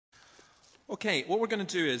Okay, what we're going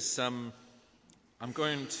to do is we're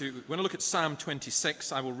going to look at Psalm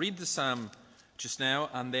 26. I will read the psalm just now,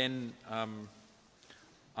 and then I'm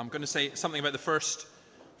going to say something about the first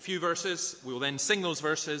few verses. We will then sing those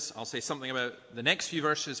verses. I'll say something about the next few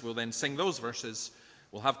verses. We'll then sing those verses.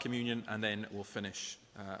 We'll have communion, and then we'll finish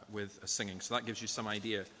with a singing. So that gives you some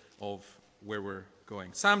idea of where we're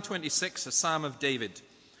going. Psalm 26, a psalm of David.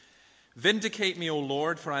 Vindicate me, O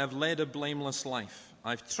Lord, for I have led a blameless life.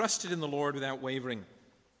 I've trusted in the Lord without wavering.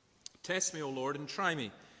 Test me, O Lord, and try me.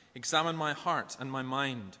 Examine my heart and my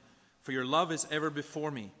mind, for your love is ever before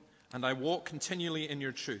me, and I walk continually in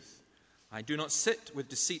your truth. I do not sit with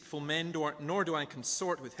deceitful men, nor do I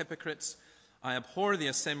consort with hypocrites. I abhor the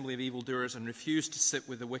assembly of evildoers and refuse to sit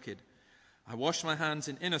with the wicked. I wash my hands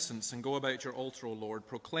in innocence and go about your altar, O Lord,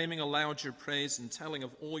 proclaiming aloud your praise and telling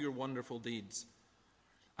of all your wonderful deeds.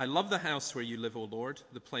 I love the house where you live, O Lord,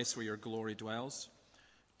 the place where your glory dwells.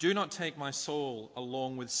 Do not take my soul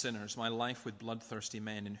along with sinners, my life with bloodthirsty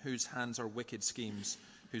men, in whose hands are wicked schemes,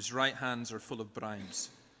 whose right hands are full of bribes.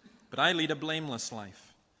 But I lead a blameless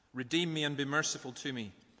life. Redeem me and be merciful to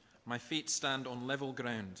me. My feet stand on level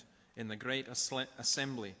ground. In the great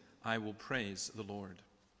assembly, I will praise the Lord.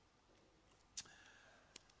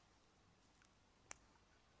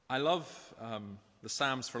 I love the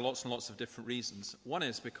Psalms for lots and lots of different reasons. One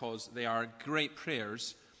is because they are great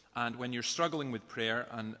prayers, and when you're struggling with prayer,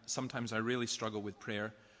 and sometimes I really struggle with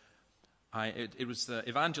prayer, it was the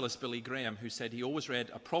evangelist Billy Graham who said he always read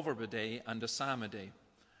a proverb a day and a psalm a day.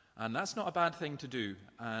 And that's not a bad thing to do.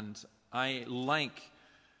 And I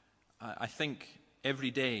think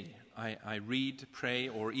every day I read, pray,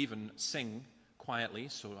 or even sing quietly,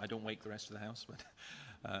 so I don't wake the rest of the house,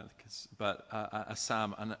 but a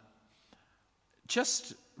psalm. And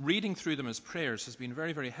just reading through them as prayers has been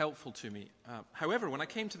very, very helpful to me. However, when I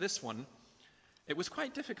came to this one, it was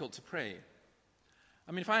quite difficult to pray.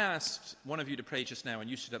 I mean, if I asked one of you to pray just now and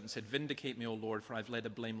you stood up and said, "Vindicate me, O Lord, for I've led a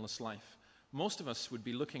blameless life," most of us would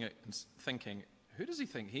be looking at and thinking, who does he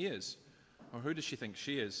think he is? Or who does she think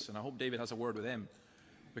she is? And I hope David has a word with them,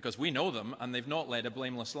 because we know them and they've not led a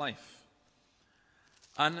blameless life.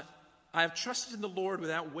 And I have trusted in the Lord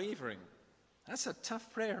without wavering. That's a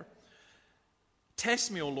tough prayer.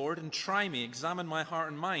 Test me, O Lord, and try me. Examine my heart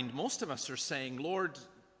and mind. Most of us are saying, Lord,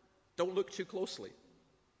 don't look too closely.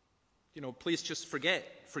 Please just forgive.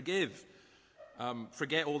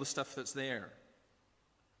 Forget all the stuff that's there.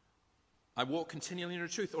 I walk continually in your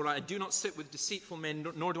truth, or I do not sit with deceitful men,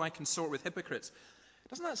 nor do I consort with hypocrites.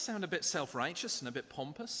 Doesn't that sound a bit self-righteous and a bit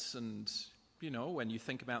pompous? And, when you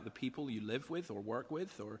think about the people you live with or work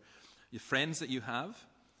with or your friends that you have,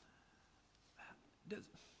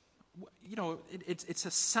 it's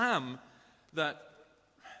a psalm that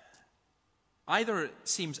either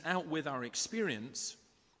seems out with our experience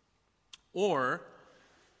or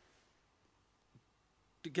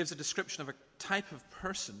it gives a description of a type of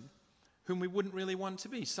person whom we wouldn't really want to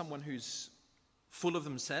be. Someone who's full of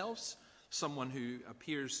themselves, someone who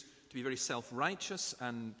appears to be very self-righteous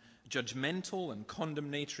and judgmental and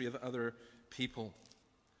condemnatory of other people.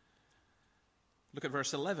 Look at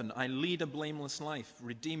verse 11. I lead a blameless life.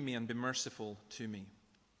 Redeem me and be merciful to me.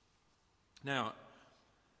 Now,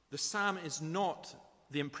 the psalm is not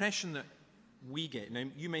the impression that we get. Now,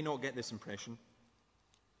 you may not get this impression,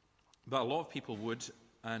 but a lot of people would,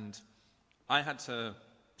 and I had to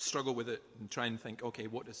struggle with it and try and think, okay,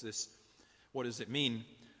 what does it mean?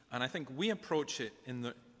 And I think we approach it in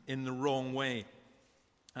the wrong way.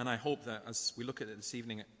 And I hope that as we look at it this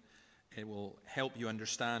evening, it will help you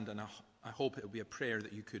understand, and I hope it will be a prayer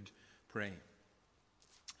that you could pray.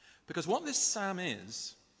 Because what this psalm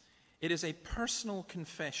is, it is a personal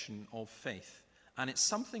confession of faith. And it's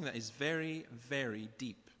something that is very, very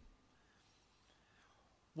deep.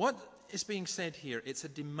 What is being said here, it's a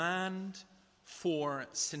demand for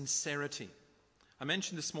sincerity. I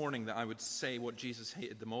mentioned this morning that I would say what Jesus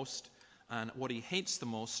hated the most, and what he hates the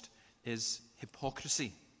most is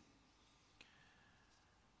hypocrisy.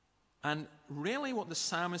 And really what the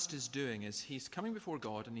psalmist is doing is he's coming before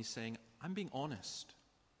God and he's saying, I'm being honest.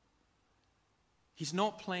 He's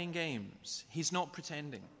not playing games. He's not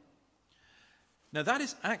pretending. Now that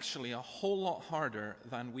is actually a whole lot harder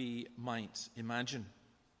than we might imagine.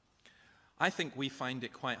 I think we find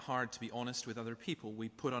it quite hard to be honest with other people. We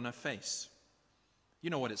put on a face. You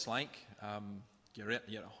know what it's like. You're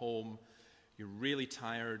at home, you're really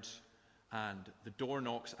tired, and the door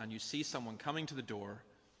knocks and you see someone coming to the door,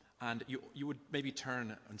 and you would maybe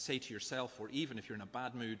turn and say to yourself, or even if you're in a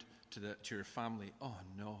bad mood, to your family, oh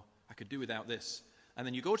no, I could do without this. And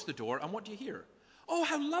then you go to the door, and what do you hear? Oh,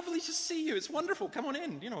 how lovely to see you. It's wonderful. Come on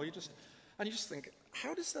in. You just think,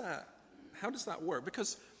 how does how does that work?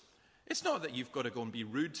 Because it's not that you've got to go and be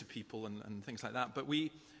rude to people and things like that, but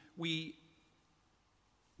we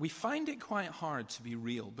find it quite hard to be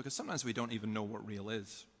real because sometimes we don't even know what real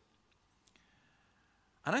is.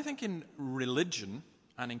 And I think in religion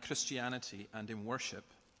and in Christianity and in worship,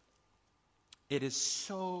 it is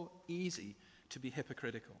so easy to be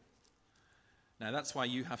hypocritical. Now, that's why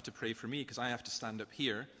you have to pray for me, because I have to stand up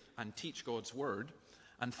here and teach God's word.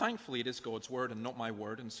 And thankfully, it is God's word and not my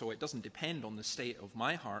word, and so it doesn't depend on the state of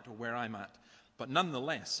my heart or where I'm at. But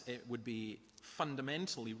nonetheless, it would be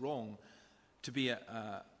fundamentally wrong to be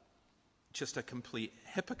just a complete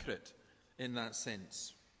hypocrite in that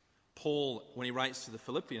sense. Paul, when he writes to the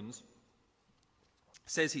Philippians,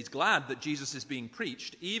 says he's glad that Jesus is being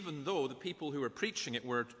preached, even though the people who were preaching it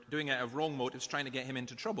were doing it out of wrong motives, trying to get him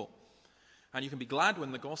into trouble. And you can be glad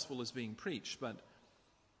when the gospel is being preached, but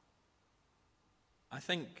I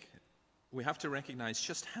think we have to recognize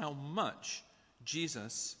just how much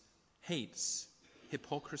Jesus hates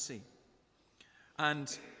hypocrisy.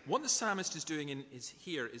 And what the psalmist is doing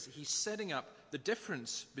here is he's setting up the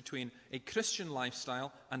difference between a Christian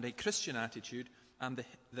lifestyle and a Christian attitude and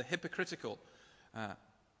the hypocritical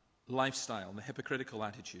lifestyle, the hypocritical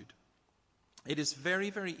attitude. It is very,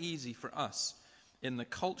 very easy for us in the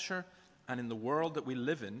culture and in the world that we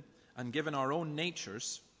live in, and given our own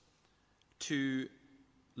natures, to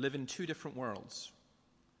live in two different worlds.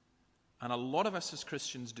 And a lot of us as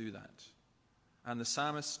Christians do that. And the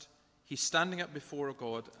psalmist, he's standing up before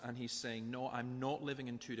God and he's saying, no, I'm not living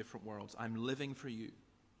in two different worlds. I'm living for you.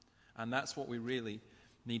 And that's what we really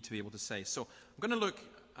need to be able to say. So I'm going to look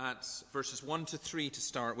at verses 1 to 3 to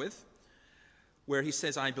start with, where he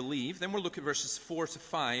says, I believe. Then we'll look at verses 4 to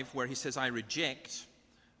 5, where he says, I reject.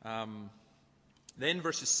 Then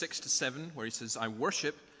verses 6 to 7, where he says, I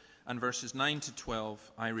worship. And verses 9 to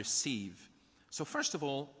 12, I receive. So first of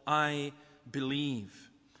all, I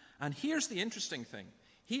believe. And here's the interesting thing.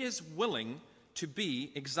 He is willing to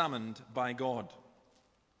be examined by God.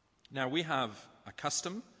 Now, we have a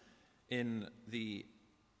custom in the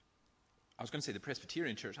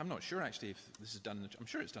Presbyterian Church. I'm not sure, actually, if this is done. I'm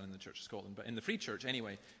sure it's done in the Church of Scotland, but in the Free Church,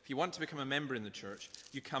 anyway, if you want to become a member in the church,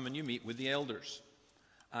 you come and you meet with the elders.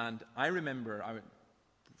 And I remember, I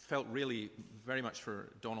felt really very much for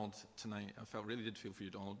Donald tonight. Really did feel for you,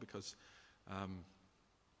 Donald, because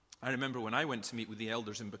I remember when I went to meet with the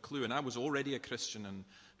elders in Buccleuch, and I was already a Christian and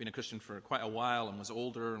been a Christian for quite a while and was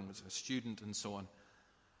older and was a student and so on.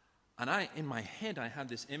 And in my head, I had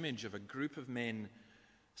this image of a group of men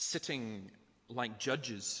sitting like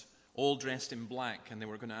judges, all dressed in black, and they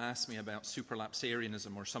were going to ask me about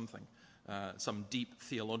superlapsarianism or something, some deep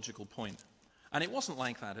theological point. And it wasn't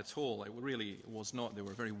like that at all. It really was not. They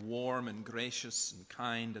were very warm and gracious and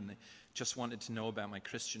kind, and they just wanted to know about my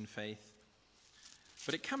Christian faith.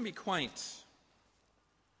 But it can be quite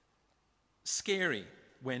scary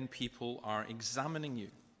when people are examining you,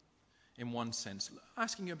 in one sense,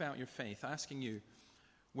 asking you about your faith, asking you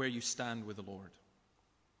where you stand with the Lord.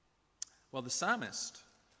 Well, the psalmist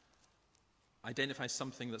identifies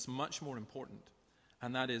something that's much more important,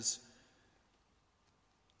 and that is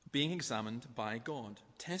being examined by God.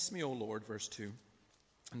 Test me, O Lord, verse 2,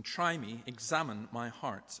 and try me, examine my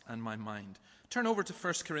heart and my mind. Turn over to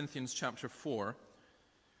 1 Corinthians chapter 4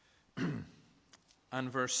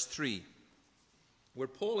 and verse 3, where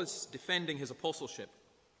Paul is defending his apostleship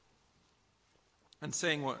and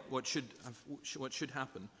saying what should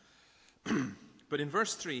happen. But in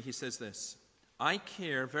verse 3 he says this, I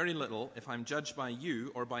care very little if I'm judged by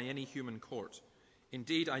you or by any human court.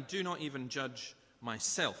 Indeed, I do not even judge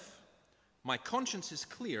myself. My conscience is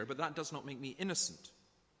clear, but that does not make me innocent.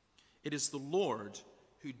 It is the Lord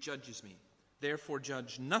who judges me. Therefore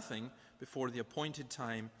judge nothing before the appointed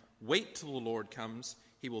time. Wait till the Lord comes.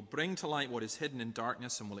 He will bring to light what is hidden in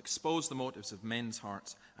darkness and will expose the motives of men's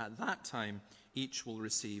hearts. At that time, each will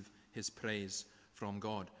receive his praise from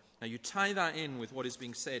God. Now you tie that in with what is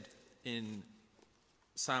being said in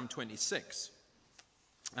Psalm 26,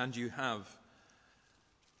 and you have,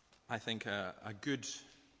 I think, a good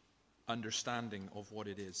understanding of what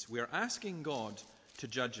it is. We are asking God to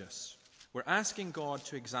judge us. We're asking God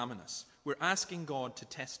to examine us. We're asking God to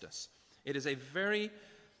test us. It is a very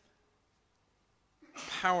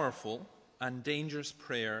powerful and dangerous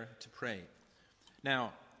prayer to pray.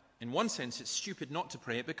 Now, in one sense, it's stupid not to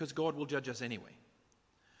pray it because God will judge us anyway.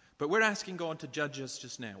 But we're asking God to judge us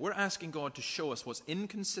just now. We're asking God to show us what's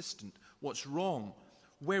inconsistent, what's wrong,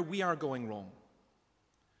 where we are going wrong.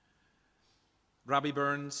 Rabbi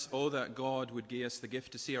Burns, oh, that God would give us the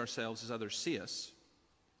gift to see ourselves as others see us,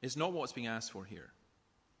 is not what's being asked for here.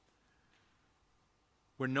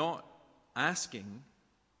 We're not asking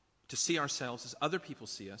to see ourselves as other people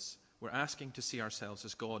see us. We're asking to see ourselves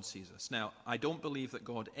as God sees us. Now, I don't believe that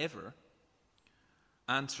God ever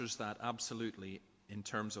answers that absolutely in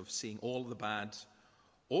terms of seeing all the bad,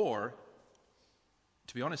 or,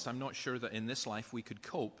 to be honest, I'm not sure that in this life we could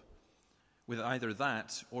cope with either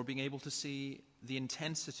that or being able to see the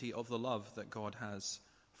intensity of the love that God has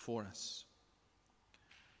for us.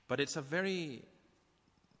 But it's a very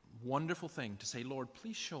wonderful thing to say, Lord,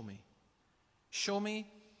 please show me. Show me,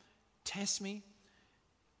 test me,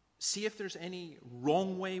 see if there's any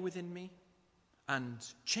wrong way within me, and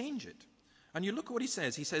change it. And you look at what he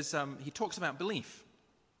says. He says, he talks about belief.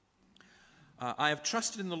 I have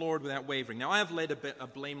trusted in the Lord without wavering. Now, I have led a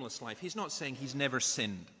blameless life. He's not saying he's never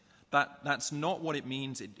sinned. That's not what it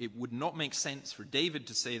means. It would not make sense for David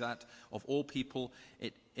to say that of all people.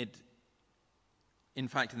 In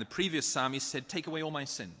fact, in the previous psalm, he said, take away all my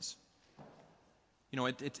sins.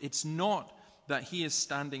 It's not that he is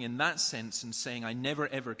standing in that sense and saying, I never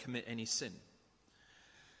ever commit any sin.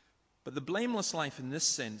 But the blameless life in this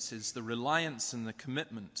sense is the reliance and the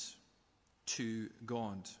commitment to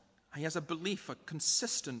God. He has a belief, a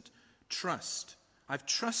consistent trust. I've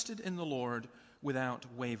trusted in the Lord without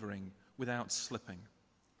wavering, without slipping.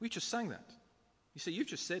 We just sang that. You see, you've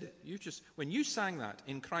just said it. When you sang that,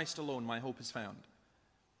 in Christ alone my hope is found.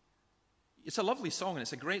 It's a lovely song, and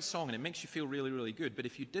it's a great song, and it makes you feel really, really good. But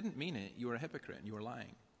if you didn't mean it, you were a hypocrite and you were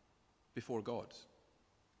lying before God.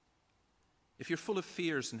 If you're full of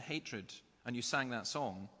fears and hatred and you sang that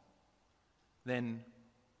song, then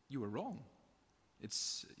you were wrong.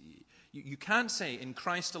 You can't say, in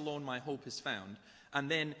Christ alone my hope is found, and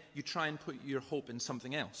then you try and put your hope in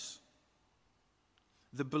something else.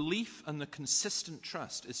 The belief and the consistent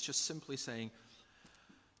trust is just simply saying,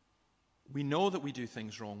 we know that we do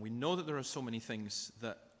things wrong. We know that there are so many things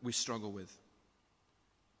that we struggle with.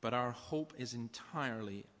 But our hope is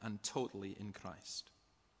entirely and totally in Christ.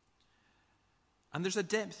 And there's a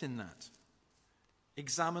depth in that.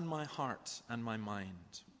 Examine my heart and my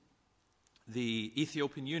mind. The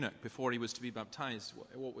Ethiopian eunuch, before he was to be baptized,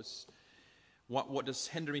 what does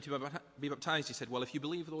hinder me to be baptized? He said, well, if you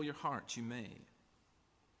believe with all your heart, you may.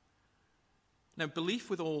 Now, belief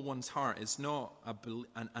with all one's heart is not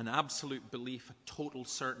an absolute belief, a total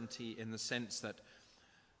certainty in the sense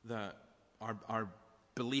that our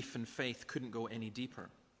belief and faith couldn't go any deeper.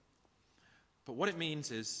 But what it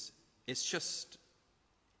means is, it's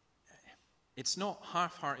not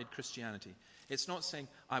half-hearted Christianity. It's not saying,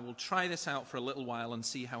 I will try this out for a little while and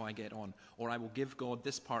see how I get on, or I will give God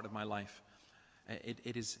this part of my life.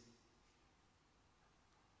 It is,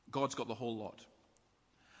 God's got the whole lot.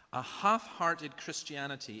 A half-hearted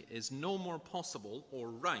Christianity is no more possible or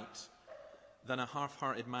right than a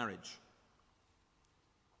half-hearted marriage.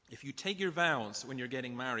 If you take your vows when you're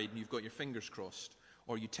getting married and you've got your fingers crossed,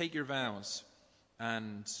 or you take your vows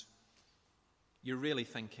and you're really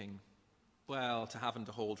thinking, well, to have and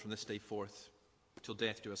to hold from this day forth till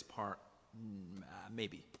death do us part,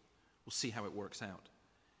 maybe. We'll see how it works out.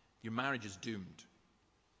 Your marriage is doomed.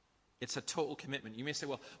 It's a total commitment. You may say,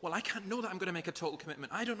 well, I can't know that I'm going to make a total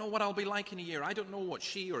commitment. I don't know what I'll be like in a year. I don't know what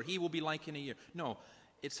she or he will be like in a year. No,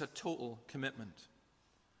 it's a total commitment.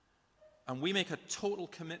 And we make a total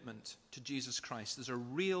commitment to Jesus Christ. There's a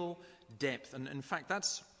real depth. And in fact,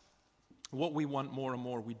 that's what we want more and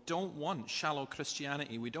more. We don't want shallow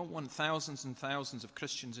Christianity. We don't want thousands and thousands of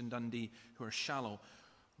Christians in Dundee who are shallow.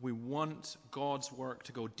 We want God's work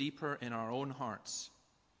to go deeper in our own hearts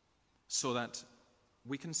so that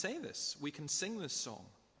we can say this. We can sing this song.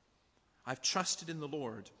 I've trusted in the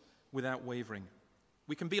Lord without wavering.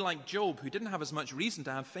 We can be like Job, who didn't have as much reason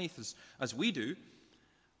to have faith as we do,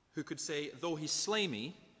 who could say, though he slay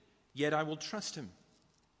me, yet I will trust him.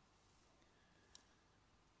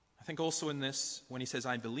 I think also in this, when he says,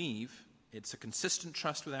 I believe, it's a consistent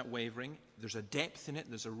trust without wavering. There's a depth in it.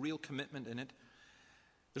 There's a real commitment in it.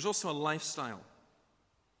 There's also a lifestyle.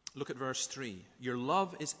 Look at verse 3. Your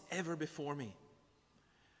love is ever before me.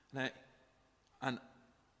 And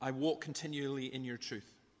I walk continually in your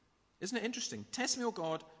truth. Isn't it interesting? Test me, O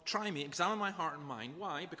God, try me, examine my heart and mind.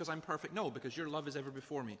 Why? Because I'm perfect? No, because your love is ever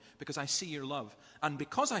before me. Because I see your love. And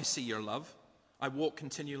because I see your love, I walk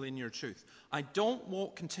continually in your truth. I don't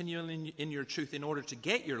walk continually in your truth in order to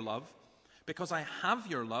get your love. Because I have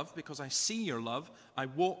your love, because I see your love, I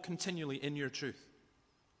walk continually in your truth.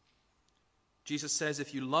 Jesus says,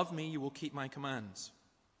 if you love me, you will keep my commands.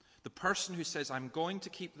 The person who says, I'm going to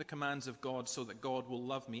keep the commands of God so that God will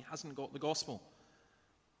love me, hasn't got the gospel.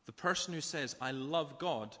 The person who says, I love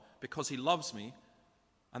God because he loves me,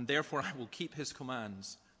 and therefore I will keep his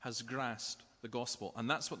commands, has grasped the gospel. And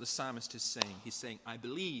that's what the psalmist is saying. He's saying, I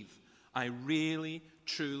believe, I really,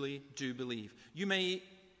 truly do believe. You may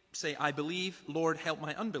say, I believe, Lord, help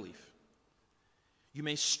my unbelief. You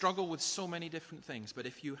may struggle with so many different things, but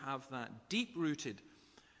if you have that deep-rooted,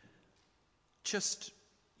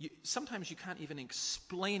 sometimes you can't even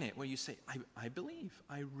explain it, where you say, I believe,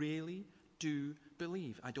 I really do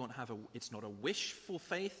believe. It's not a wishful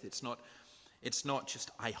faith, it's not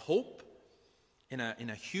just I hope in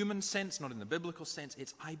a human sense, not in the biblical sense.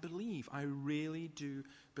 It's I believe, I really do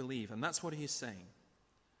believe. And that's what he's saying.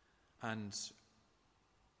 And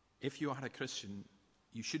if you are a Christian,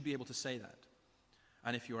 you should be able to say that.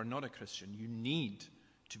 And if you are not a Christian, you need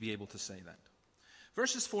to be able to say that.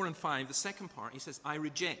 Verses 4 and 5, the second part, he says, I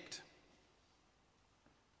reject.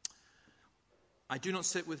 I do not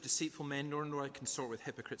sit with deceitful men, nor do I consort with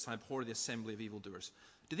hypocrites. I abhor the assembly of evildoers.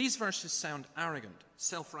 Do these verses sound arrogant,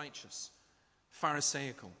 self-righteous,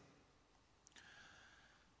 pharisaical?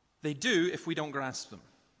 They do if we don't grasp them.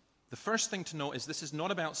 The first thing to note is this is not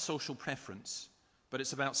about social preference, but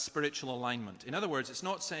it's about spiritual alignment. In other words, it's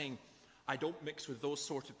not saying, I don't mix with those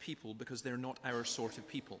sort of people because they're not our sort of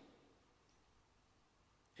people.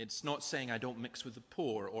 It's not saying I don't mix with the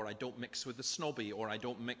poor, or I don't mix with the snobby, or I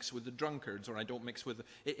don't mix with the drunkards, or I don't mix with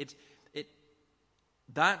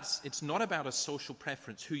it's not about a social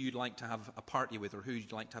preference, who you'd like to have a party with or who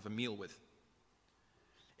you'd like to have a meal with.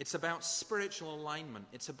 It's about spiritual alignment.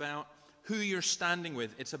 It's about who you're standing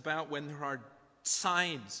with. It's about when there are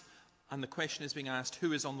sides and the question is being asked,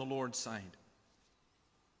 who is on the Lord's side?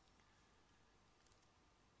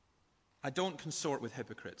 I don't consort with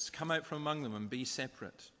hypocrites. Come out from among them and be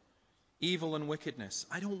separate. Evil and wickedness.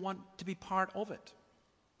 I don't want to be part of it.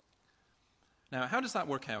 Now, how does that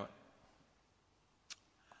work out?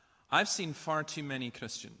 I've seen far too many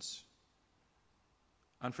Christians,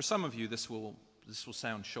 and for some of you this will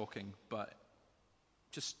sound shocking, but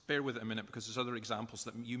just bear with it a minute, because there's other examples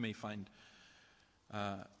that you may find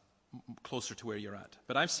closer to where you're at.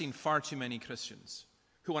 But I've seen far too many Christians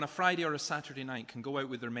who on a Friday or a Saturday night can go out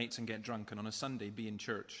with their mates and get drunk, and on a Sunday be in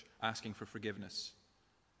church asking for forgiveness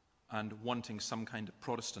and wanting some kind of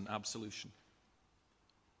Protestant absolution.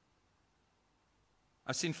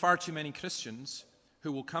 I've seen far too many Christians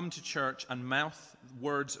who will come to church and mouth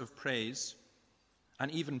words of praise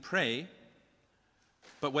and even pray,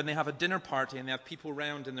 but when they have a dinner party and they have people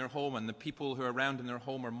around in their home and the people who are around in their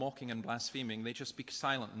home are mocking and blaspheming, they just be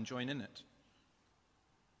silent and join in it.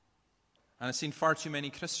 And I've seen far too many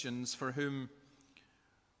Christians for whom,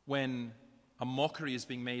 when a mockery is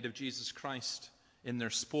being made of Jesus Christ in their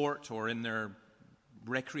sport or in their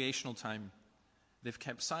recreational time, they've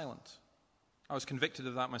kept silent. I was convicted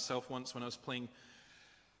of that myself once when I was playing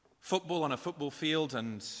football on a football field,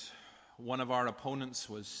 and one of our opponents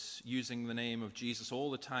was using the name of Jesus all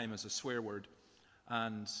the time as a swear word.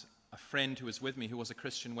 And a friend who was with me, who was a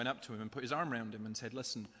Christian, went up to him and put his arm around him and said,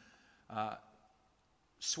 listen,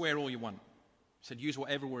 swear all you want. He said, use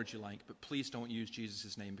whatever words you like, but please don't use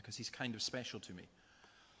Jesus' name, because he's kind of special to me.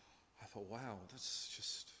 I thought, wow, that's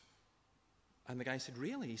just... And the guy said,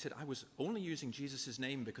 really? He said, I was only using Jesus'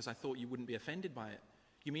 name because I thought you wouldn't be offended by it.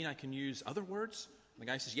 You mean I can use other words? And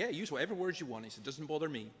the guy says, yeah, use whatever words you want. He said, doesn't bother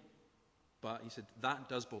me. But he said, that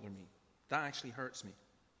does bother me. That actually hurts me.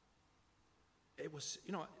 It was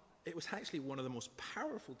actually one of the most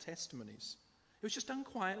powerful testimonies. It was just done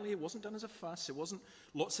quietly. It wasn't done as a fuss. It wasn't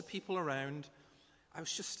lots of people around. I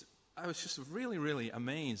was just really, really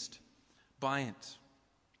amazed by it.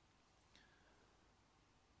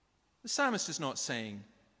 The psalmist is not saying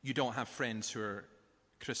you don't have friends who are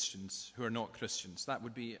Christians, who are not Christians. That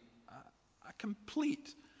would be a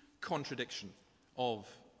complete contradiction of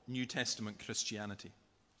New Testament Christianity.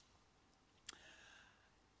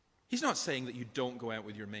 He's not saying that you don't go out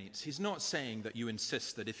with your mates. He's not saying that you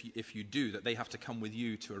insist that if you do, that they have to come with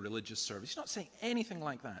you to a religious service. He's not saying anything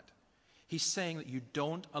like that. He's saying that you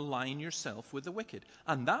don't align yourself with the wicked.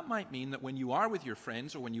 And that might mean that when you are with your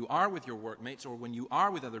friends, or when you are with your workmates, or when you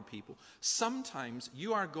are with other people, sometimes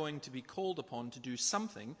you are going to be called upon to do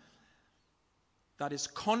something that is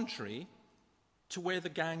contrary to where the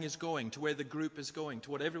gang is going, to where the group is going,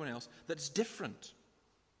 to what everyone else, that's different.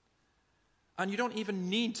 And you don't even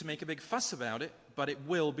need to make a big fuss about it, but it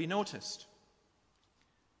will be noticed.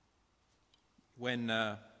 When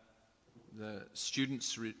the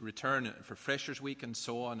students return for Freshers' Week and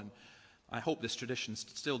so on, and I hope this tradition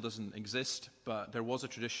still doesn't exist, but there was a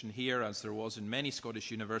tradition here, as there was in many Scottish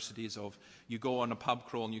universities, of you go on a pub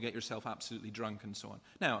crawl and you get yourself absolutely drunk and so on.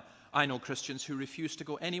 Now, I know Christians who refused to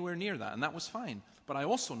go anywhere near that, and that was fine. But I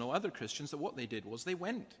also know other Christians that what they did was they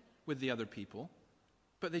went with the other people,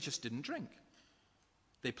 but they just didn't drink.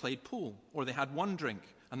 They played pool, or they had one drink,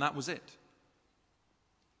 and that was it.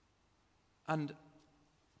 And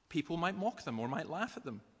people might mock them or might laugh at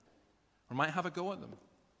them or might have a go at them.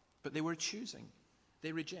 But they were choosing.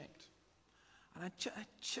 They reject. And I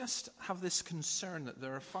just have this concern that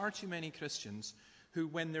there are far too many Christians who,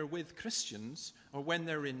 when they're with Christians, or when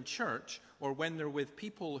they're in church, or when they're with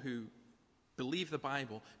people who believe the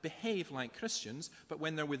Bible, behave like Christians, but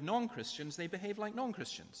when they're with non-Christians, they behave like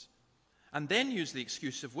non-Christians. And then use the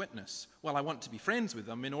excuse of witness. Well, I want to be friends with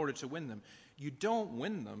them in order to win them. You don't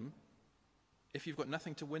win them if you've got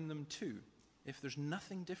nothing to win them to, if there's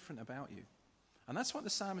nothing different about you. And that's what the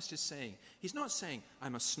psalmist is saying. He's not saying,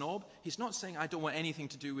 I'm a snob. He's not saying, I don't want anything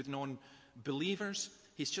to do with non-believers.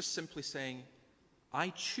 He's just simply saying, I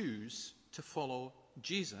choose to follow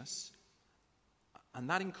Jesus, and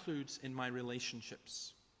that includes in my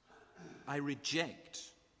relationships. I reject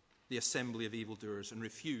the assembly of evildoers and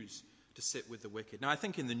refuse to sit with the wicked. Now, I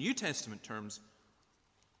think in the New Testament terms,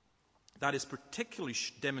 that is particularly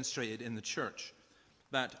demonstrated in the church.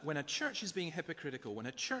 That when a church is being hypocritical, when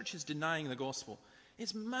a church is denying the gospel,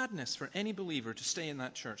 it's madness for any believer to stay in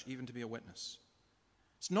that church, even to be a witness.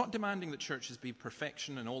 It's not demanding that churches be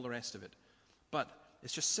perfection and all the rest of it, but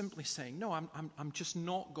it's just simply saying, no, I'm just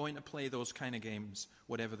not going to play those kind of games,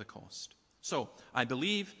 whatever the cost. So, I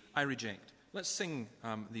believe, I reject. Let's sing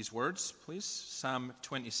these words, please. Psalm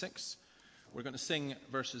 26. We're going to sing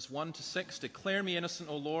verses 1 to 6. Declare me innocent,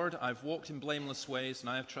 O Lord. I've walked in blameless ways, and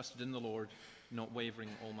I have trusted in the Lord, not wavering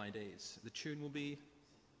all my days. The tune will be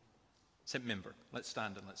St. Member. Let's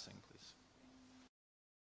stand and let's sing, please.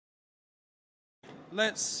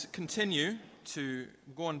 Let's continue to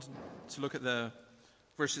go on to look at the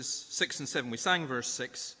verses 6 and 7. We sang verse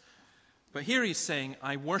 6, but here he's saying,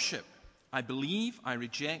 I worship, I believe, I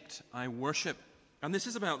reject, I worship. And this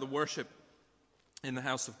is about the worship in the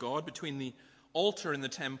house of God. Between the altar in the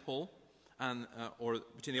temple, or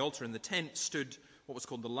between the altar and the tent, stood what was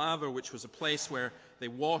called the laver, which was a place where they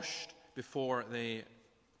washed before they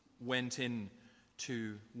went in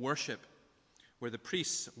to worship, where the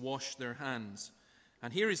priests washed their hands.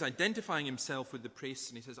 And here he's identifying himself with the priests,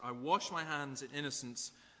 and he says, I wash my hands in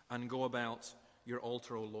innocence and go about your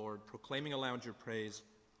altar, O Lord, proclaiming aloud your praise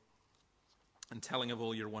and telling of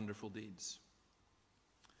all your wonderful deeds.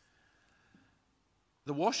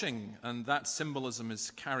 The washing and that symbolism is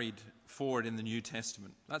carried forward in the New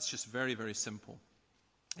Testament. That's just very, very simple.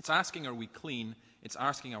 It's asking, are we clean? It's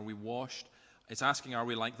asking, are we washed? It's asking, are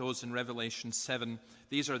we like those in Revelation 7?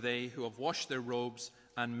 These are they who have washed their robes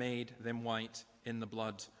and made them white in the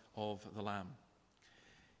blood of the Lamb.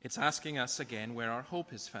 It's asking us again where our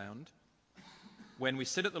hope is found. When we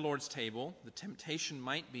sit at the Lord's table, the temptation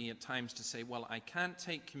might be at times to say, well, I can't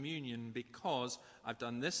take communion because I've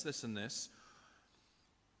done this, this, and this.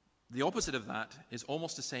 The opposite of that is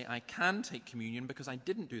almost to say, I can take communion because I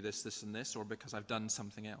didn't do this, this, and this, or because I've done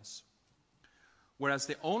something else. Whereas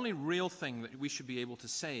the only real thing that we should be able to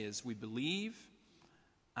say is we believe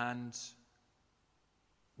and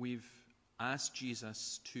we've asked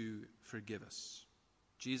Jesus to forgive us.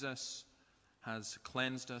 Jesus has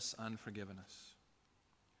cleansed us and forgiven us.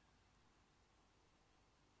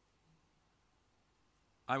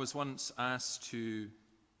 I was once asked to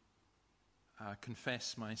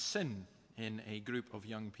confess my sin in a group of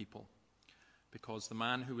young people because the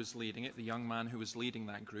man who was leading it, the young man who was leading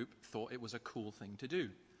that group, thought it was a cool thing to do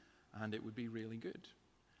and it would be really good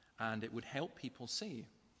and it would help people see.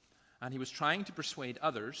 And he was trying to persuade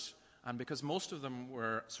others, and because most of them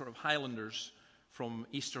were sort of Highlanders from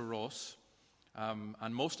Easter Ross,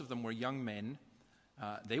 and most of them were young men,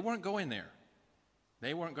 they weren't going there.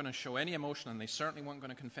 They weren't going to show any emotion, and they certainly weren't going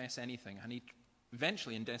to confess anything. And he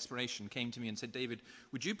eventually, in desperation, came to me and said, David,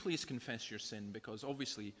 would you please confess your sin? Because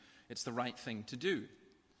obviously it's the right thing to do.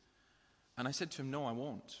 And I said to him, no, I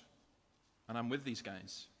won't. And I'm with these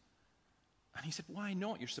guys. And he said, why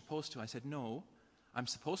not? You're supposed to. I said, no, I'm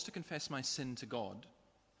supposed to confess my sin to God.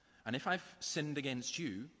 And if I've sinned against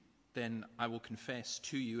you, then I will confess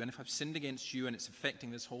to you. And if I've sinned against you and it's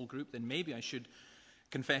affecting this whole group, then maybe I should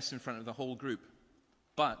confess in front of the whole group.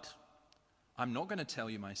 But I'm not going to tell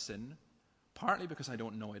you my sin, partly because I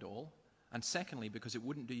don't know it all, and secondly because it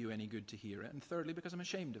wouldn't do you any good to hear it, and thirdly because I'm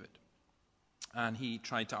ashamed of it. And he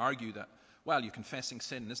tried to argue that, well, you're confessing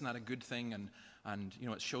sin, isn't that a good thing? And you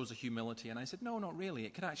know, it shows a humility. And I said, no, not really.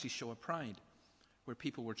 It could actually show a pride, where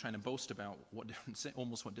people were trying to boast about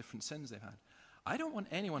almost what different sins they've had. I don't want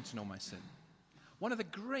anyone to know my sin. One of the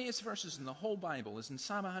greatest verses in the whole Bible is in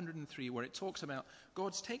Psalm 103, where it talks about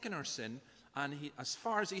God's taken our sin, and he, as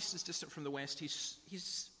far as east is distant from the west,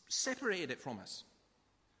 he's separated it from us.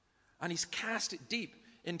 And he's cast it deep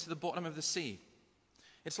into the bottom of the sea.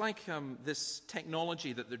 It's like this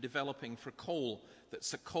technology that they're developing for coal, that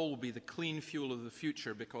coal will be the clean fuel of the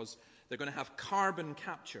future because they're going to have carbon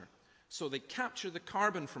capture. So they capture the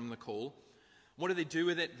carbon from the coal. What do they do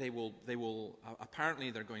with it? They will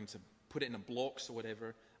apparently they're going to put it in a blocks or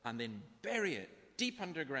whatever and then bury it deep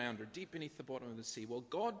underground or deep beneath the bottom of the sea. Well,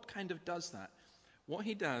 God kind of does that. What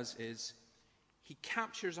he does is he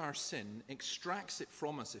captures our sin, extracts it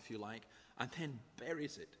from us, if you like, and then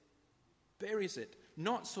buries it. Buries it.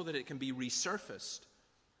 Not so that it can be resurfaced,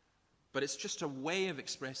 but it's just a way of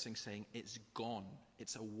expressing, saying, it's gone.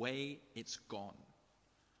 It's a way, it's gone.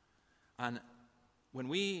 And when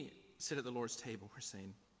we sit at the Lord's table, we're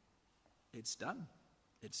saying, it's done.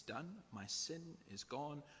 It's done. My sin is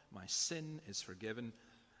gone. My sin is forgiven.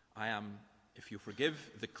 I am, if you forgive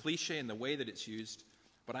the cliche and the way that it's used,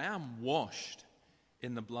 but I am washed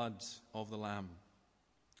in the blood of the Lamb.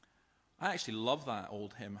 I actually love that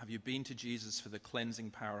old hymn. Have you been to Jesus for the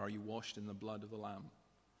cleansing power? Are you washed in the blood of the Lamb?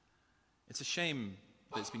 It's a shame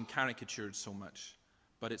that it's been caricatured so much,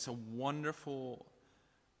 but it's a wonderful,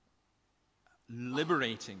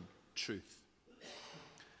 liberating truth.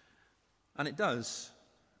 And it does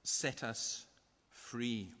set us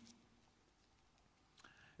free.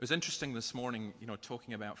 It was interesting this morning,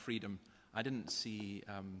 talking about freedom. I didn't see,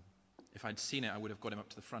 if I'd seen it, I would have got him up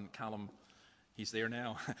to the front. Callum, he's there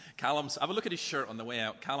now. Have a look at his shirt on the way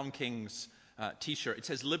out. Callum King's T-shirt. It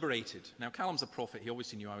says liberated. Now, Callum's a prophet. He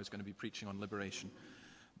obviously knew I was going to be preaching on liberation.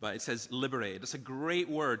 But it says liberated. It's a great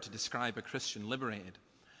word to describe a Christian, liberated.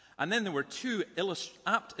 And then there were two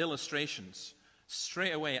apt illustrations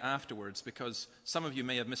straight away afterwards, because some of you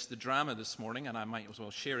may have missed the drama this morning, and I might as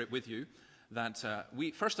well share it with you, that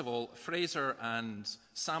first of all, Fraser and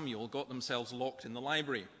Samuel got themselves locked in the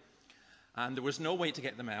library. And there was no way to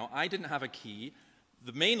get them out. I didn't have a key.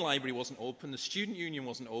 The main library wasn't open. The student union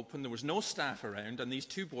wasn't open. There was no staff around, and these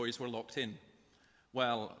two boys were locked in.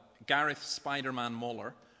 Well, Gareth Spider-Man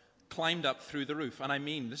Moller climbed up through the roof. And I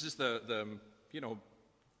mean, this is the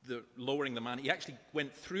lowering the man. He actually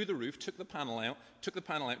went through the roof, took the panel out,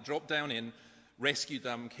 dropped down in, rescued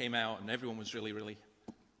them, came out, and everyone was really, really,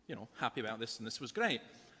 happy about this, and this was great.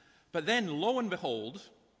 But then, lo and behold,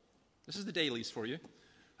 this is the dailies for you.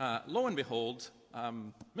 Lo and behold,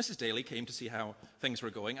 Mrs. Daly came to see how things were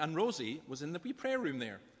going, and Rosie was in the wee prayer room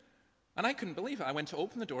there. And I couldn't believe it. I went to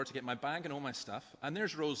open the door to get my bag and all my stuff, and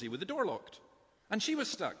there's Rosie with the door locked. And she was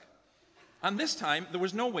stuck. And this time, there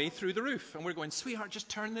was no way through the roof. And we're going, sweetheart, just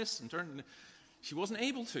turn this and turn. She wasn't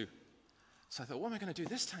able to. So I thought, what am I going to do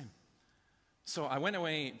this time? So I went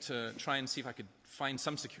away to try and see if I could find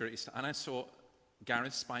some security stuff. And I saw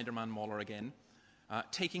Gareth Spider-Man Moller again,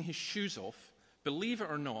 taking his shoes off, believe it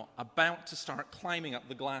or not, about to start climbing up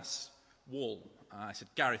the glass wall. I said,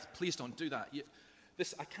 Gareth, please don't do that.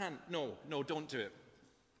 I can't. No, don't do it.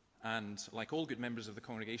 And like all good members of the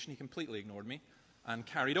congregation, he completely ignored me and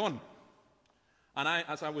carried on. And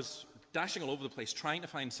as I was dashing all over the place, trying to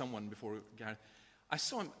find someone before Gareth, I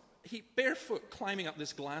saw him, barefoot, climbing up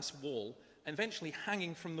this glass wall, and eventually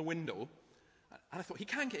hanging from the window. And I thought, he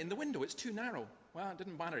can't get in the window, it's too narrow. Well, it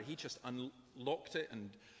didn't matter. He just unlocked it and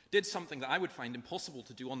did something that I would find impossible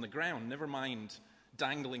to do on the ground, never mind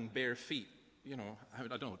dangling bare feet, I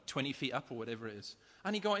don't know, 20 feet up or whatever it is.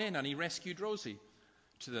 And he got in and he rescued Rosie,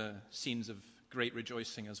 to the scenes of great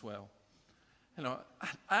rejoicing as well. I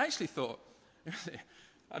actually thought,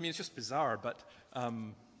 I mean, it's just bizarre, but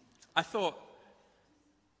I thought,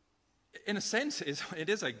 in a sense, it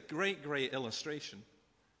is a great, great illustration.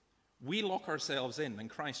 We lock ourselves in, and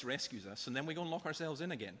Christ rescues us, and then we go and lock ourselves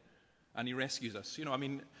in again, and he rescues us.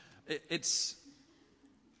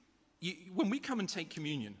 When we come and take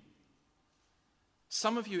communion,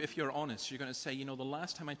 some of you, if you're honest, you're going to say, the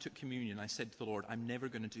last time I took communion, I said to the Lord, I'm never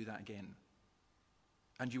going to do that again.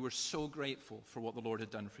 And you were so grateful for what the Lord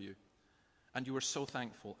had done for you. And you were so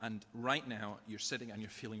thankful. And right now, you're sitting and you're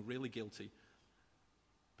feeling really guilty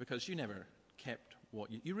because you never kept what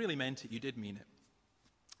you really meant it. You did mean it.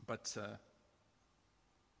 But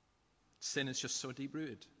sin is just so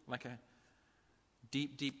deep-rooted, like a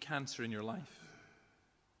deep, deep cancer in your life.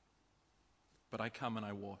 But I come and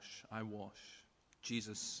I wash.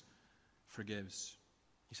 Jesus forgives.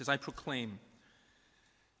 He says, I proclaim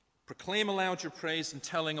aloud your praise and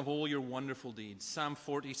telling of all your wonderful deeds. Psalm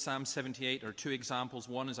 40, Psalm 78 are two examples.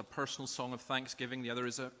 One is a personal song of thanksgiving. The other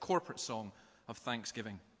is a corporate song of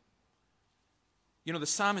thanksgiving. The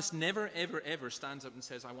psalmist never, ever, ever stands up and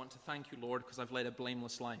says, I want to thank you, Lord, because I've led a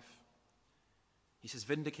blameless life. He says,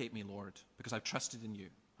 vindicate me, Lord, because I've trusted in you.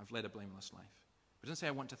 I've led a blameless life. He doesn't say,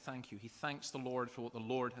 I want to thank you. He thanks the Lord for what the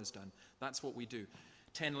Lord has done. That's what we do.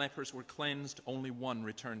 10 lepers were cleansed. Only one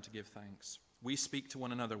returned to give thanks. We speak to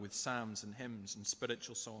one another with psalms and hymns and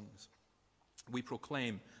spiritual songs. We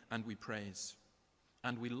proclaim and we praise.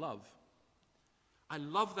 And we love. I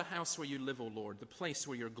love the house where you live, O Lord, the place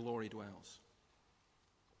where your glory dwells.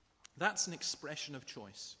 That's an expression of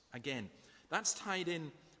choice. Again, that's tied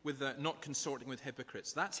in with the not consorting with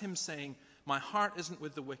hypocrites. That's him saying, my heart isn't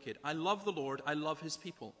with the wicked. I love the Lord. I love his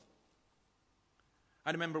people.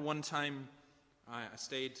 I remember one time I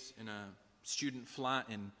stayed in a student flat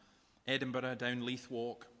in Edinburgh, down Leith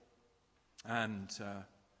Walk, and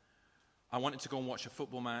I wanted to go and watch a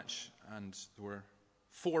football match, and there were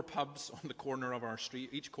 4 pubs on the corner of our street.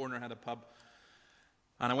 Each corner had a pub.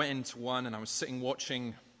 And I went into one, and I was sitting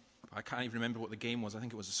watching, I can't even remember what the game was. I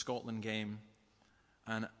think it was a Scotland game.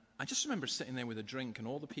 And I just remember sitting there with a drink and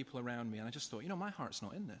all the people around me, and I just thought, my heart's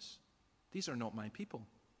not in this. These are not my people.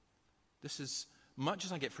 This is, much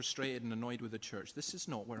as I get frustrated and annoyed with the church, this is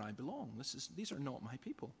not where I belong. These are not my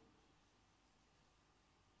people.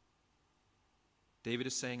 David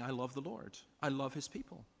is saying, I love the Lord. I love his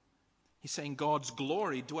people. He's saying God's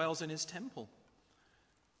glory dwells in his temple.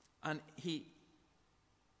 And he's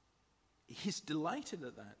delighted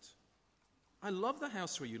at that. I love the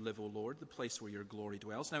house where you live, O Lord, the place where your glory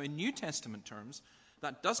dwells. Now, in New Testament terms,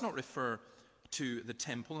 that does not refer to the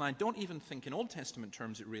temple, and I don't even think in Old Testament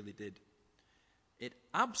terms it really did. It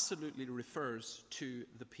absolutely refers to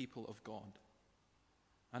the people of God.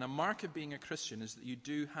 And a mark of being a Christian is that you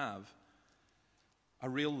do have a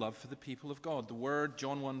real love for the people of God. The Word,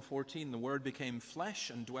 John 1:14, the Word became flesh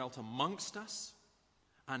and dwelt amongst us.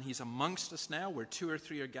 And he's amongst us now, where 2 or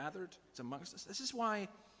 3 are gathered. He's amongst us. This is why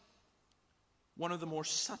one of the more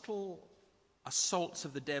subtle assaults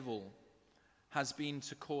of the devil has been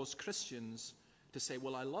to cause Christians to say,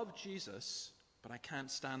 well, I love Jesus, but I can't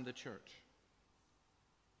stand the church.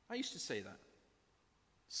 I used to say that.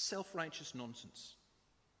 Self-righteous nonsense.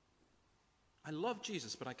 I love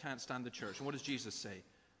Jesus, but I can't stand the church. And what does Jesus say?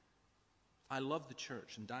 I love the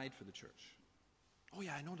church and died for the church. Oh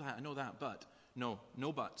yeah, I know that, but no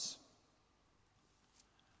buts.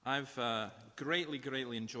 I've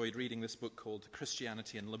greatly enjoyed reading this book called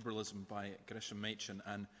Christianity and Liberalism by Grisham Machen,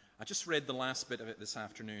 and I just read the last bit of it this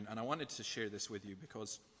afternoon, and I wanted to share this with you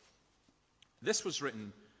because this was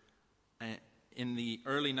written in the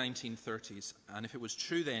early 1930s, and if it was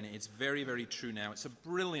true then, it's very, very true now. It's a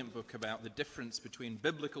brilliant book about the difference between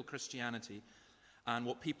biblical Christianity and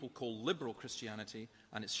what people call liberal Christianity,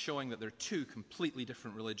 and it's showing that they're 2 completely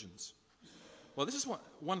different religions. Well, this is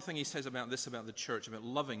one thing he says about the church, about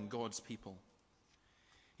loving God's people.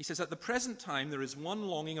 He says, at the present time, there is one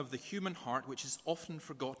longing of the human heart which is often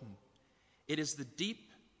forgotten. It is the deep,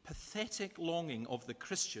 pathetic longing of the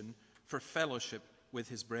Christian for fellowship with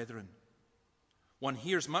his brethren. One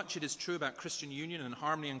hears much, it is true, about Christian union and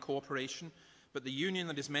harmony and cooperation, but the union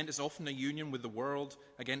that is meant is often a union with the world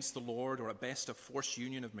against the Lord, or at best a forced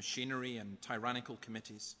union of machinery and tyrannical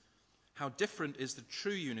committees. How different is the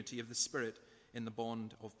true unity of the Spirit in the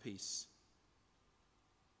bond of peace.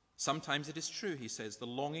 Sometimes it is true, he says, the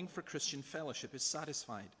longing for Christian fellowship is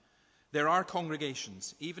satisfied. There are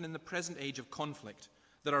congregations, even in the present age of conflict,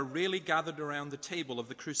 that are really gathered around the table of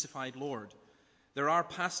the crucified Lord. There are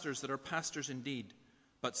pastors that are pastors indeed,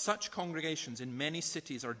 but such congregations in many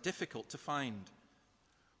cities are difficult to find.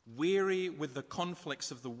 Weary with the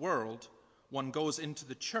conflicts of the world, one goes into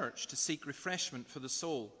the church to seek refreshment for the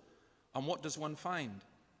soul. And what does one find?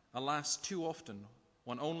 Alas, too often,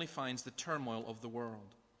 one only finds the turmoil of the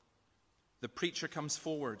world. The preacher comes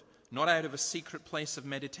forward, not out of a secret place of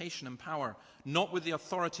meditation and power, not with the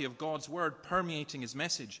authority of God's word permeating his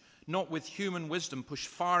message, not with human wisdom pushed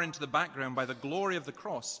far into the background by the glory of the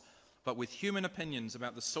cross, but with human opinions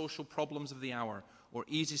about the social problems of the hour or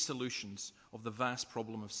easy solutions of the vast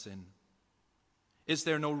problem of sin. Is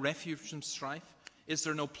there no refuge from strife? Is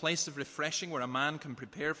there no place of refreshing where a man can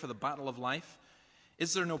prepare for the battle of life?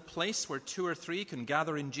 Is there no place where 2 or 3 can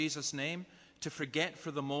gather in Jesus' name to forget for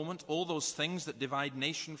the moment all those things that divide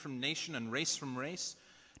nation from nation and race from race,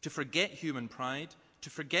 to forget human pride, to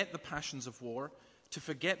forget the passions of war, to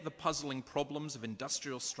forget the puzzling problems of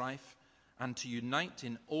industrial strife, and to unite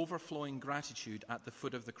in overflowing gratitude at the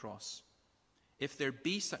foot of the cross? If there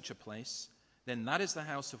be such a place, then that is the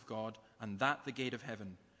house of God, and that the gate of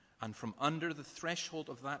heaven, and from under the threshold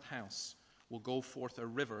of that house will go forth a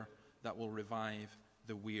river that will revive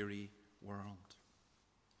the weary world.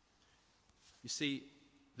 You see,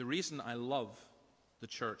 the reason I love the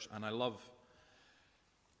church and I love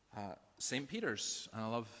St. Peter's and I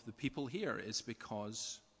love the people here is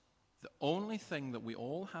because the only thing that we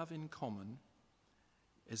all have in common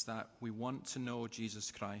is that we want to know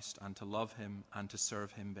Jesus Christ and to love him and to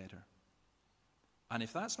serve him better. And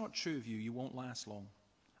if that's not true of you, you won't last long.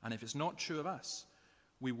 And if it's not true of us,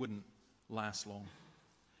 we wouldn't last long.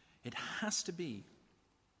 It has to be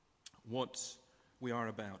what we are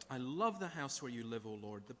about. I love the house where you live, O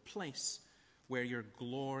Lord, the place where your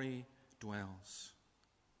glory dwells.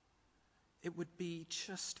 It would be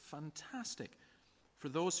just fantastic for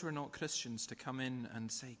those who are not Christians to come in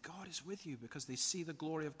and say, God is with you, because they see the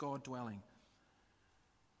glory of God dwelling.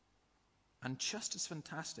 And just as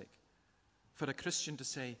fantastic for a Christian to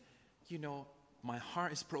say, you know, my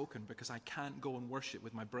heart is broken because I can't go and worship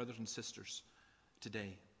with my brothers and sisters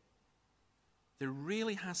today. There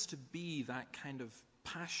really has to be that kind of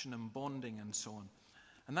passion and bonding and so on.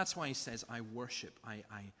 And that's why he says, I worship, I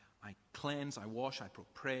cleanse, I wash, I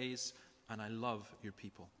praise, and I love your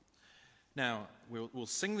people. Now, we'll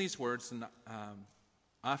sing these words, and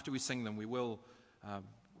after we sing them, we will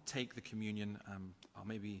take the communion.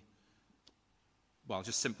 I'll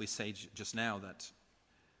just simply say just now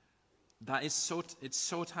that is it's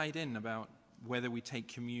so tied in about whether we take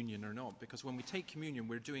communion or not. Because when we take communion,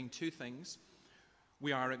 we're doing two things.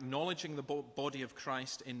 We are acknowledging the body of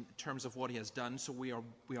Christ in terms of what he has done. So we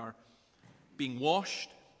are being washed,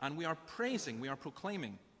 and we are praising, we are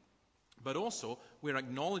proclaiming. But also, we're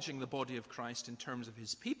acknowledging the body of Christ in terms of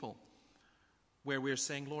his people, where we're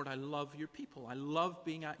saying, Lord, I love your people. I love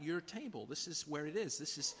being at your table. This is where it is.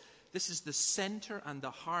 This is the center and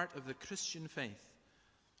the heart of the Christian faith,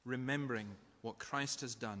 remembering what Christ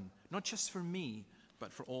has done, not just for me,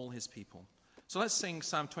 but for all his people. So let's sing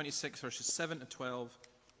Psalm 26, verses 7 to 12.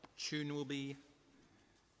 Tune will be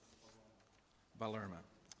Balerma.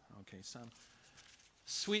 Okay, Psalm.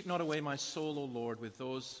 Sweep not away my soul, O Lord, with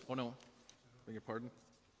those... Oh no, beg your pardon.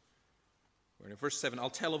 We're in verse 7. I'll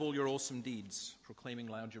tell of all your awesome deeds, proclaiming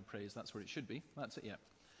loud your praise. That's where it should be. That's it, yeah.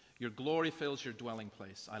 Your glory fills your dwelling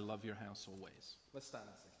place. I love your house always. Let's stand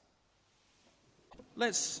and sing.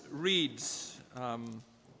 Let's read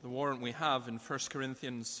the warrant we have in 1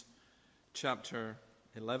 Corinthians chapter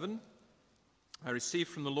 11. I received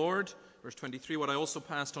from the Lord, verse 23, what I also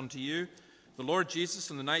passed on to you. The Lord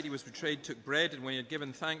Jesus, on the night he was betrayed, took bread, and when he had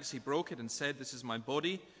given thanks, he broke it and said, This is my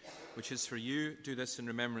body, which is for you. Do this in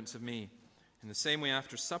remembrance of me. In the same way,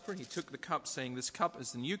 after supper, he took the cup, saying, This cup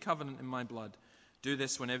is the new covenant in my blood. Do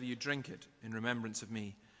this whenever you drink it, in remembrance of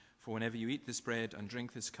me. For whenever you eat this bread and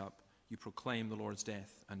drink this cup, you proclaim the Lord's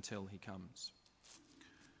death until he comes.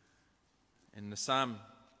 In the psalm,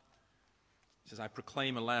 it says, I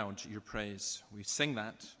proclaim aloud your praise. We sing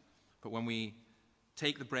that, but when we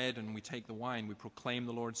take the bread and we take the wine, we proclaim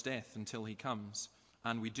the Lord's death until he comes.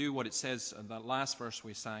 And we do what it says in that last verse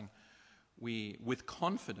we sang. We, with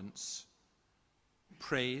confidence,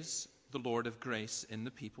 praise the Lord of grace in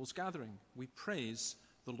the people's gathering. We praise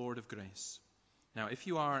the Lord of grace. Now, if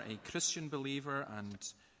you are a Christian believer and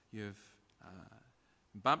you've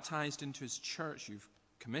baptized into his church, you've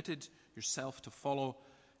committed yourself to follow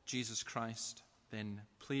Jesus Christ, then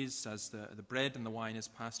please, as the bread and the wine is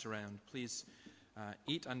passed around, please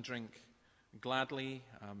eat and drink gladly.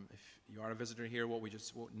 If you are a visitor here, what we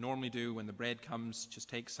normally do when the bread comes, just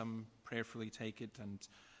take some, prayerfully take it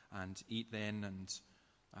and eat then, and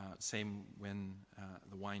same when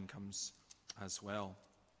the wine comes as well.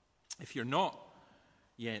 If you're not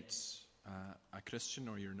yet a Christian,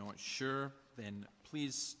 or you're not sure, then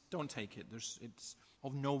please don't take it. It's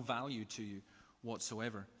of no value to you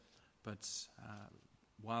whatsoever. But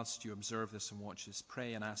whilst you observe this and watch this,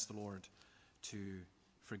 pray and ask the Lord to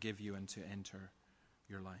forgive you and to enter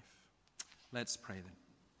your life. Let's pray then.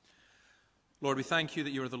 Lord, we thank you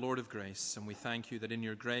that you are the Lord of grace, and we thank you that in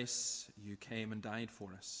your grace you came and died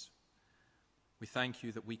for us. We thank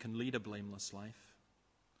you that we can lead a blameless life,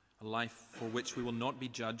 a life for which we will not be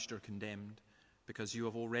judged or condemned, because you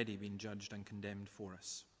have already been judged and condemned for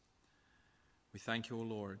us. We thank you, O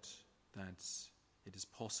Lord, that it is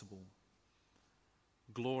possible,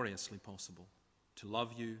 gloriously possible, to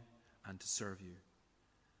love you and to serve you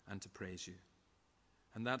and to praise you.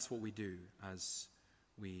 And that's what we do as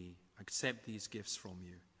we accept these gifts from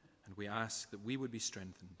you, and we ask that we would be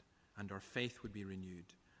strengthened and our faith would be renewed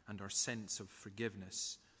and our sense of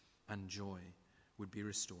forgiveness and joy would be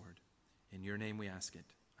restored. In your name we ask it.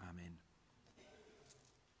 Amen.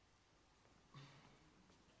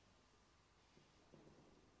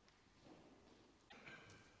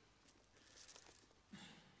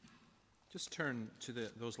 Just turn to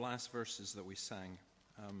those last verses that we sang.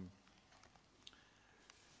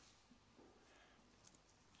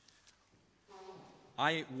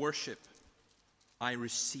 I worship, I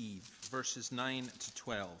receive, verses 9 to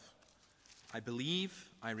 12. I believe,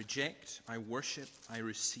 I reject, I worship, I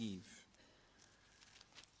receive.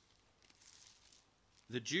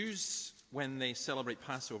 The Jews when they celebrate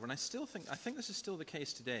Passover, and I think this is still the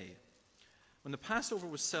case today. When the Passover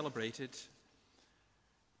was celebrated,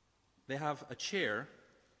 they have a chair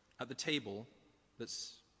at the table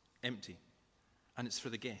that's empty, and it's for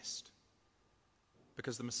the guest,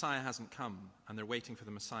 because the Messiah hasn't come, and they're waiting for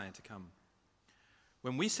the Messiah to come.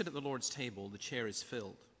 When we sit at the Lord's table, the chair is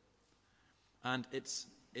filled, and it's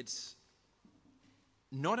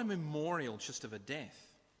not a memorial just of a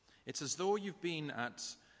death. It's as though you've been at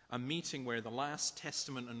a meeting where the last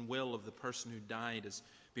testament and will of the person who died has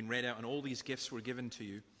been read out and all these gifts were given to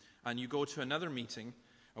you, and you go to another meeting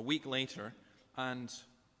a week later and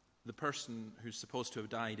the person who's supposed to have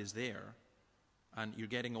died is there, and you're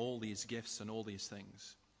getting all these gifts and all these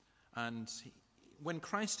things. And when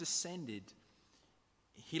Christ ascended,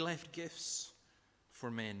 he left gifts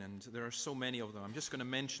for men, and there are so many of them. I'm just going to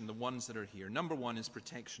mention the ones that are here. Number 1 is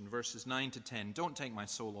protection, verses 9 to 10. Don't take my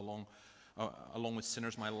soul along with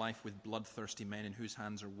sinners, my life with bloodthirsty men in whose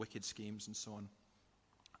hands are wicked schemes, and so on.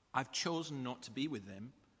 I've chosen not to be with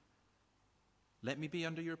them. Let me be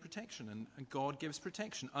under your protection. And God gives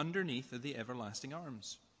protection. Underneath are the everlasting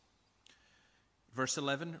arms. Verse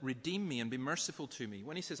 11, redeem me and be merciful to me.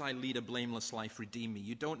 When he says, I lead a blameless life, redeem me.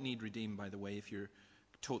 You don't need redeemed, by the way, if you're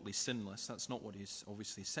totally sinless. That's not what he's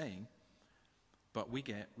obviously saying. But we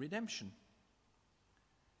get redemption.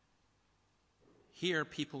 Here,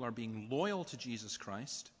 people are being loyal to Jesus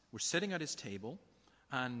Christ. We're sitting at his table,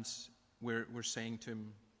 and we're saying to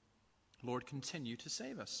him, Lord, continue to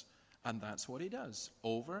save us. And that's what he does,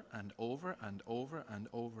 over and over and over and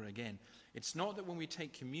over again. It's not that when we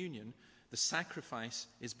take communion, the sacrifice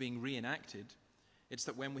is being reenacted. It's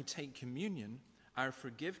that when we take communion, our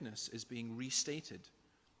forgiveness is being restated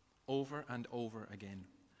over and over again.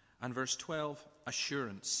 And verse 12,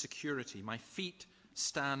 assurance, security. My feet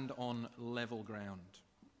stand on level ground.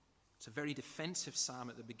 It's a very defensive psalm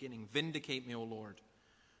at the beginning. Vindicate me, O Lord.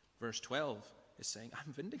 Verse 12 is saying,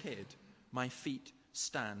 I'm vindicated. My feet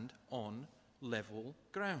stand on level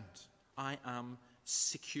ground. I am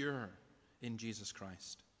secure in Jesus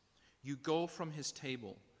Christ. You go from his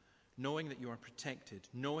table knowing that you are protected,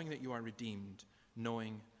 knowing that you are redeemed,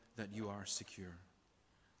 knowing that you are secure.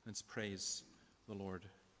 Let's praise the Lord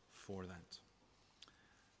for that.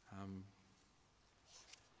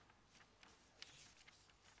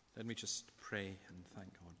 Let me just pray and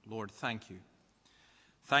thank God. Lord, thank you.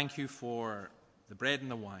 Thank you for the bread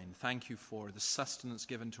and the wine. Thank you for the sustenance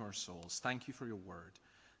given to our souls. Thank you for your word.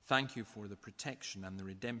 Thank you for the protection and the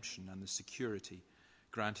redemption and the security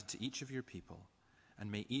granted to each of your people.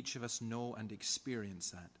 And may each of us know and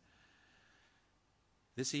experience that.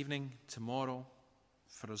 This evening, tomorrow,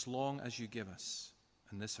 for as long as you give us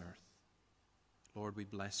on this earth. Lord, we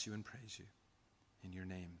bless you and praise you. In your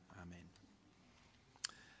name, amen.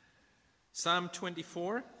 Psalm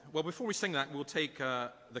 24. Well, before we sing that, we'll take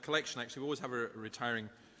the collection. Actually, we always have a retiring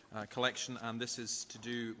collection, and this is to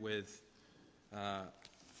do with,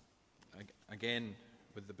 again,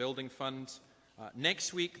 with the building fund.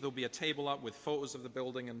 Next week, there'll be a table up with photos of the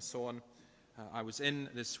building and so on. I was in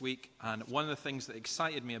this week, and one of the things that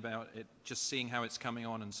excited me about it, just seeing how it's coming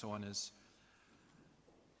on and so on, is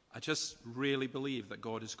I just really believe that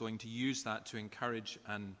God is going to use that to encourage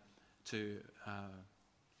and to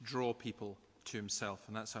draw people to himself,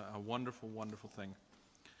 and that's a wonderful, wonderful thing.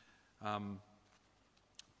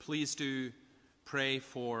 Please do pray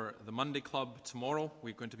for the Monday Club tomorrow.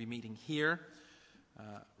 We're going to be meeting here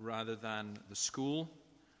rather than the school.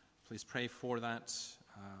 Please pray for that.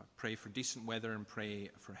 Pray for decent weather and pray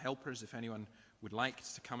for helpers if anyone would like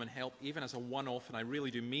to come and help, even as a one-off, and I really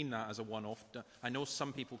do mean that as a one-off. I know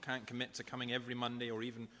some people can't commit to coming every Monday or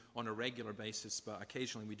even on a regular basis, but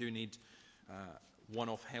occasionally we do need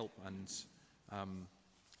one-off help, and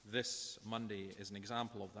this Monday is an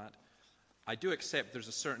example of that. I do accept there's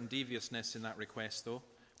a certain deviousness in that request, though,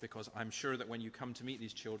 because I'm sure that when you come to meet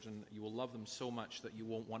these children, you will love them so much that you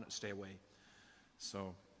won't want to stay away.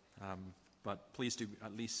 So, but please do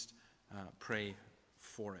at least pray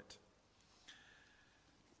for it.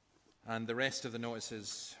 And the rest of the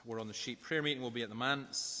notices were on the sheet. Prayer meeting will be at the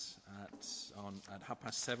manse at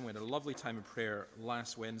 7:30. We had a lovely time of prayer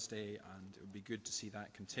last Wednesday, and it would be good to see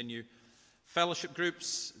that continue. Fellowship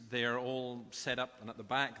groups, they're all set up, and at the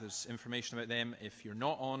back there's information about them. If you're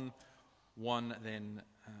not on one, then,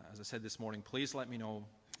 as I said this morning, please let me know.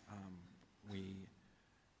 We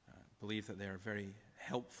believe that they are very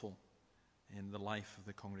helpful in the life of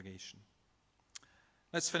the congregation.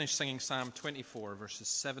 Let's finish singing Psalm 24, verses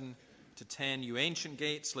 7 to 10. You ancient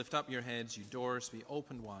gates, lift up your heads, you doors, be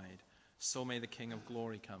opened wide. So may the King of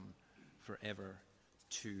glory come forever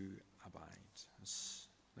to abide. Let's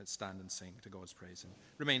Let's stand and sing to God's praise and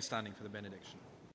remain standing for the benediction.